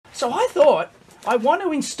So I thought I want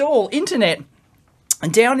to install internet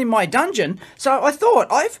down in my dungeon. So I thought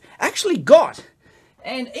I've actually got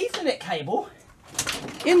an Ethernet cable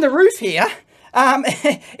in the roof here.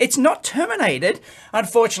 It's not terminated,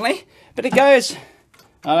 unfortunately, but it goes,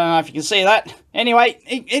 I don't know if you can see that. Anyway,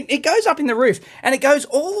 it goes up in the roof and it goes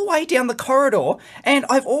all the way down the corridor, and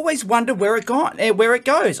I've always wondered where it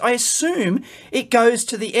goes. I assume it goes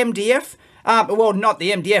to the MDF, well, not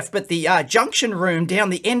the MDF, but the junction room down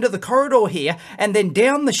the end of the corridor here, and then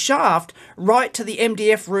down the shaft right to the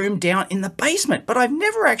MDF room down in the basement. But I've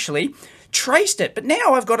never actually traced it. But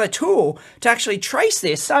now I've got a tool to actually trace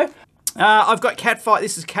this. So I've got Cat5,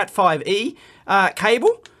 this is Cat5e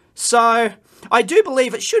cable. So I do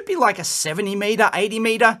believe it should be like a 70 meter, 80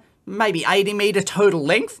 meter, maybe 80 meter total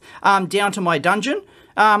length down to my dungeon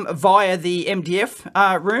via the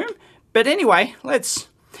MDF room. But anyway,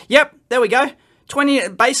 yep, there we go. 20,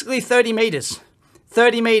 basically 30 meters.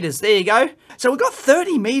 30 meters, there you go. So we've got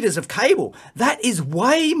 30 meters of cable. That is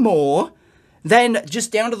way more than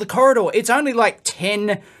just down to the corridor. It's only like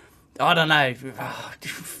 10, I don't know,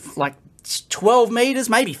 like 12 meters,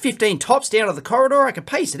 maybe 15 tops down to the corridor. I could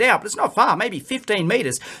pace it out, but it's not far, maybe 15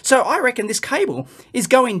 meters. So I reckon this cable is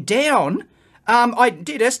going down. I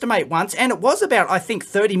did estimate once, and it was about, I think,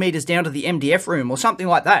 30 meters down to the MDF room or something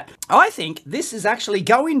like that. I think this is actually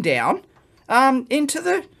going down into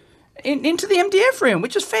the MDF room,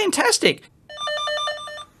 which is fantastic.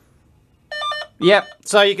 Yep,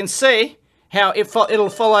 so you can see how it'll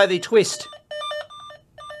follow the twist.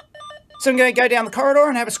 So I'm going to go down the corridor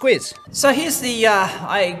and have a squiz. So here's the,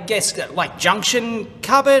 I guess, like junction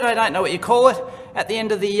cupboard, I don't know what you call it, at the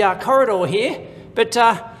end of the corridor here. But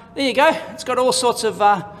there you go, it's got all sorts of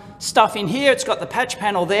stuff in here. It's got the patch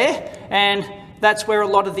panel there, and that's where a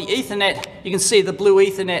lot of the Ethernet, you can see the blue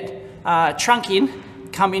Ethernet trunking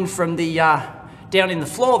come in from the, down in the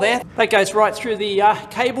floor there. That goes right through the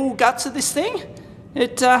cable guts of this thing.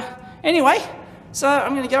 Anyway, so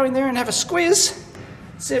I'm going to go in there and have a squiz,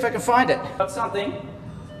 see if I can find it. Got something.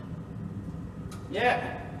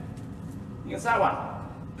 Yeah, I think it's that one.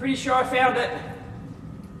 Pretty sure I found it.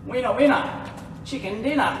 Winner, winner, chicken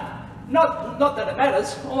dinner. Not that it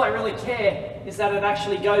matters. All I really care is that it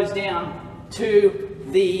actually goes down to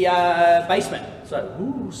the basement. So,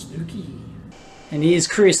 ooh, spooky. And here's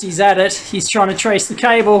Chris, he's at it. He's trying to trace the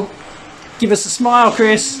cable. Give us a smile,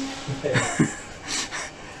 Chris.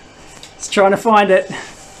 He's trying to find it.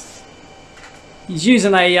 He's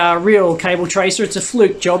using a real cable tracer. It's a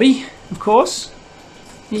fluke jobby, of course.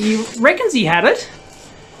 He reckons he had it.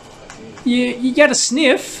 You get a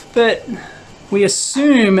sniff, but we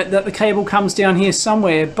assume that the cable comes down here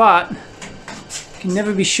somewhere, but can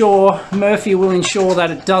never be sure. Murphy will ensure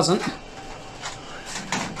that it doesn't.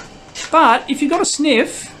 But if you got a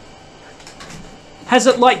sniff, has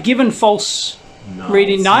it like given false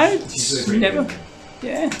reading? No, it's never.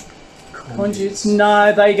 Yeah. Conduits.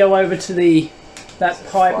 No, they go over to that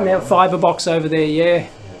pipe, fiber box over there. Yeah.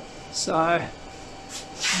 So,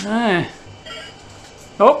 no.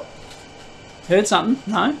 Oh, heard something.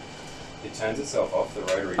 No. It turns itself off the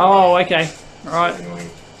rotary. Oh, okay. All right.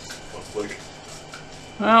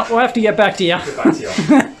 Well, we'll have to get back to you. Get back to you.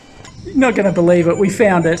 You're not going to believe it. We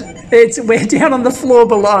found it. We're down on the floor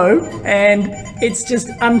below, and it's just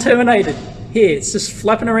unterminated. Here, it's just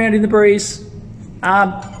flapping around in the breeze.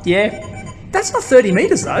 Yeah. That's not 30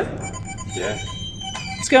 meters though. Yeah.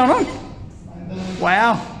 What's going on?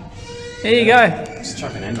 Wow. There you go. Just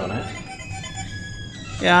chuck an end on it.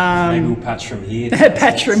 Maybe we'll patch from here.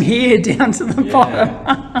 Patch from here down to the bottom.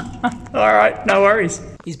 All right, no worries.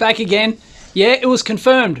 He's back again. Yeah, it was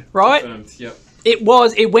confirmed, right? Confirmed, yep. It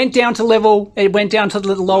was. It went down to level. It went down to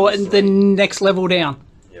the lower, the next level down.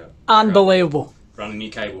 Yeah. Unbelievable. Run a new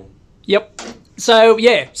cable. Yep. So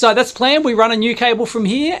yeah, so that's the plan. We run a new cable from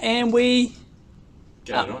here, and we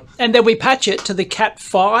get it on, and then we patch it to the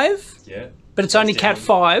Cat5. Yeah. But it's only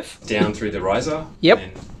Cat5. Down through the riser. Yep.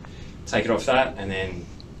 And take it off that, and then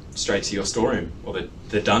straight to your storeroom or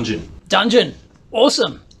the dungeon. Dungeon.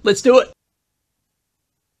 Awesome. Let's do it.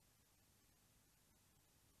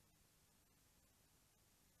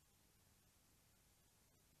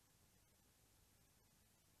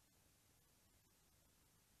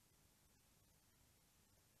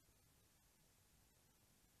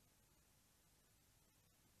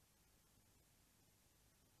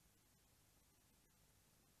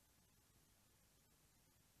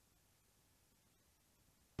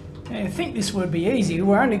 I think this would be easy.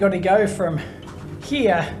 We're only got to go from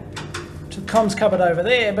here to the comms cupboard over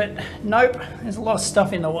there, but nope, there's a lot of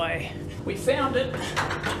stuff in the way. We found it.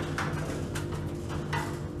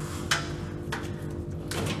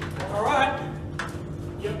 All right.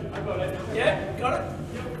 Yep. I got it. Yeah, got it.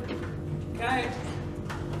 Okay.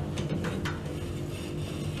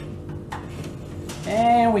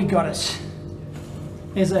 And we got it.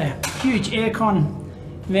 There's a huge aircon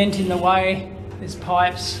vent in the way. There's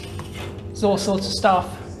pipes. There's all sorts of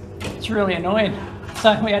stuff. It's really annoying.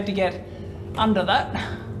 So we had to get under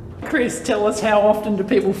that. Chris, tell us, how often do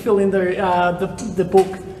people fill in the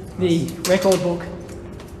book, the record book?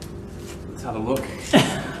 Let's have a look.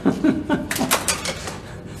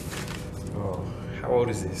 Oh, how old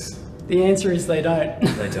is this? The answer is they don't.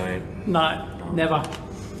 They don't. No, never.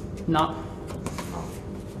 No.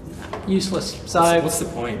 Useless. So what's the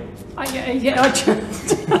point?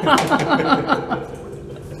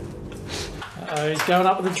 He's going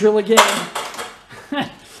up with the drill again.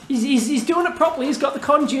 he's doing it properly. He's got the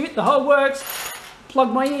conduit, the whole works. Plug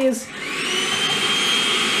my ears.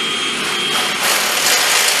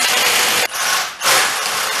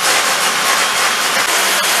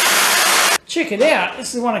 Check it out.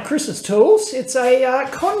 This is one of Chris's tools. It's a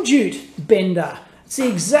conduit bender. It's the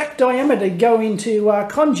exact diameter to go into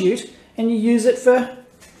conduit, and you use it for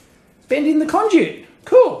bending the conduit.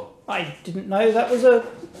 Cool. I didn't know that was a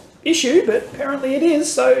issue, but apparently it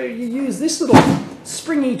is. So you use this little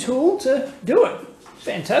springy tool to do it.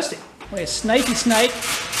 Fantastic. We're snaky snake.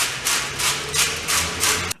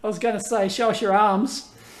 I was going to say, show us your arms.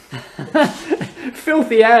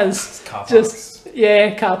 Filthy as. Car parks. Just,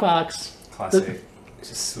 yeah, car parks. Classic.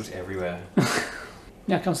 Just soot everywhere.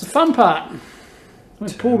 Now comes the fun part.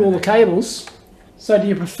 We've pulled all the cables. So do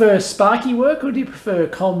you prefer sparky work or do you prefer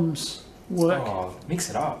comms work? Oh, mix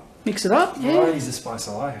it up. Mix it up? Yeah. Variety's the spice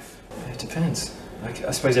of life. It depends. Like,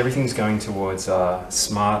 I suppose everything's going towards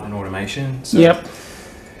smart and automation. So Yep.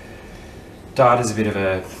 Data's a bit of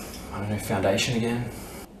a, I don't know, foundation again.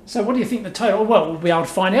 So what do you think the total, well, we'll be able to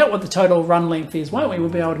find out what the total run length is, won't we? We'll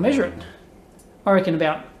be able to measure it. I reckon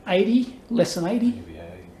about 80, less than 80.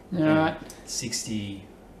 Yeah. All right.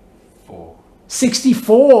 64.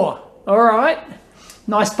 64. All right.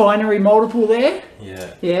 Nice binary multiple there.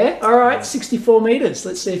 Yeah. Yeah. All right. 64 meters.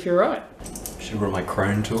 Let's see if you're right. Should have brought my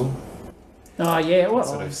crone tool. Oh, yeah. What?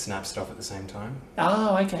 Sort of snap stuff at the same time.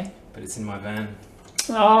 Oh, okay. But it's in my van.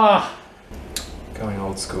 Ah. Going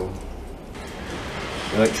old school.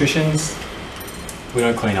 Electricians, we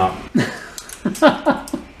don't clean up. It's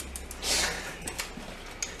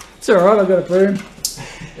all right. I've got a broom.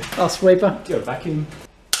 I'll sweeper. Do you have a vacuum?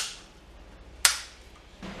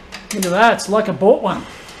 Look at that. It's like I bought one.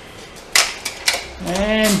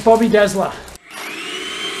 And Bobby Dazzler.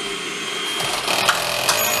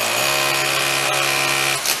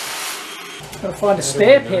 Got to find a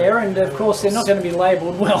spare pair, and of course they're not going to be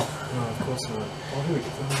labelled well. No, of course not. Oh, here we go.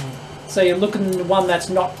 So you're looking at the one that's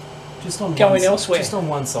not Just on going elsewhere. Just on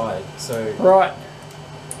one side. So Right.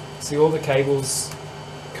 see, all the cables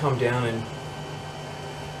come down and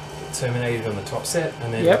get terminated on the top set,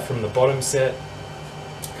 and then Yep. from the bottom set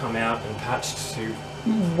come out and patched to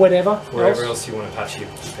Whatever. wherever else you want to patch your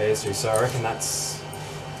pairs to. So I reckon that's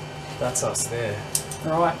us there.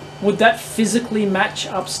 Right. Would that physically match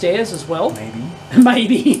upstairs as well? Maybe.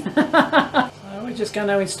 Maybe. So we're just going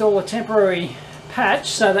to install a temporary patch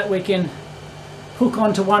so that we can hook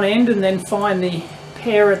onto one end and then find the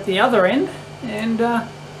pair at the other end. And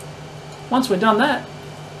once we've done that,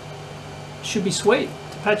 it should be sweet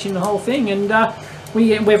to patch in the whole thing. And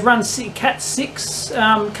we've run Cat 6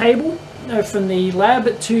 cable from the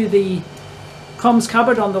lab to the comms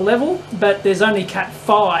cupboard on the level, but there's only Cat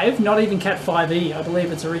 5, not even Cat 5e. I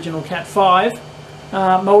believe it's original Cat 5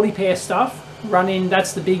 multi-pair stuff running.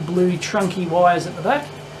 That's the big blue trunky wires at the back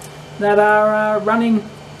that are running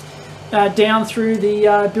down through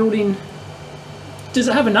the building. Does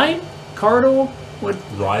it have a name? Corridor? What?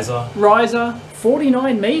 Riser.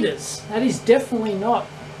 49 meters. That is definitely not.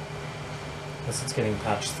 Unless it's getting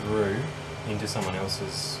patched through into someone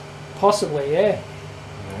else's. Possibly, yeah.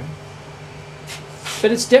 You know?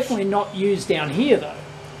 But it's definitely not used down here though.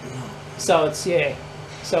 So it's, yeah.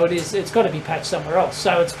 So it is, it's got to be patched somewhere else.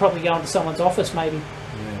 So it's probably going to someone's office maybe.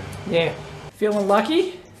 Yeah. Yeah. Feeling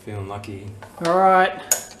lucky? Feeling lucky. All right.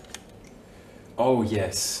 Oh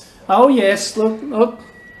yes. Oh yes, look.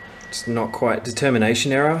 It's not quite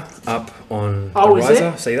determination error up on Oh, the is riser.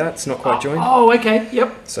 it? See that? It's not quite joined. Oh, okay,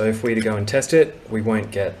 yep. So if we were to go and test it, we won't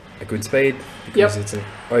get a good speed because it's an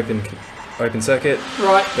open circuit.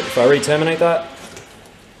 Right. But if I re-terminate that,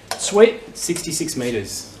 Sweet. 66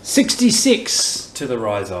 meters 66. to the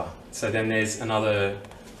riser. So then there's another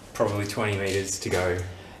probably 20 meters to go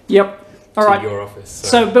Yep. All to right. your office.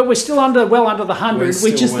 So, but we're still well under the 100, We're which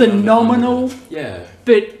still is well the under nominal. 100. Yeah.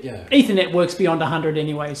 But Yeah. Ethernet works beyond 100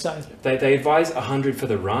 anyway, so. They advise 100 for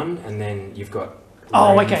the run, and then you've got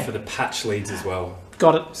Oh, room okay. for the patch leads as well.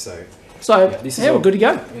 Got it. So this is we're good to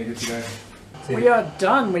go. Yeah, good to go. We are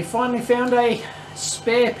done. We finally found a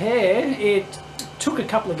spare pair. It took a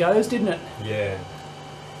couple of goes, didn't it? Yeah.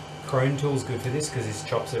 Crone tool's good for this because this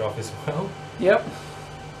chops it off as well. Yep.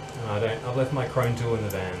 I've left my crone tool in the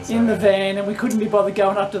van. So in the van, and we couldn't be bothered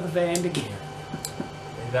going up to the van to get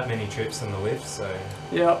that many trips on the lift, so.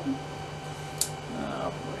 Yep.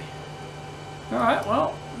 Oh boy. Alright,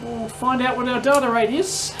 well, we'll find out what our data rate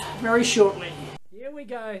is very shortly. Here we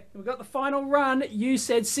go. We've got the final run. You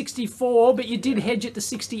said 64, but you did hedge it to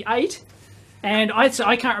 68. And I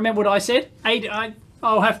can't remember what I said.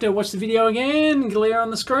 I'll have to watch the video again. Glare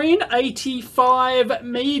on the screen.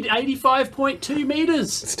 85.2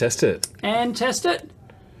 meters. Let's test it. And test it.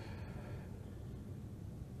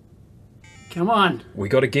 Come on. We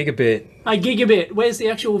got a gigabit. A gigabit. Where's the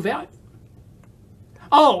actual value?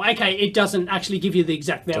 Oh, okay. It doesn't actually give you the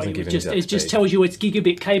exact value. It just tells you it's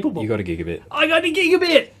gigabit capable. You got a gigabit. I got a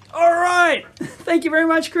gigabit. All right. Thank you very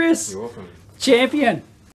much, Chris. You're welcome. Champion.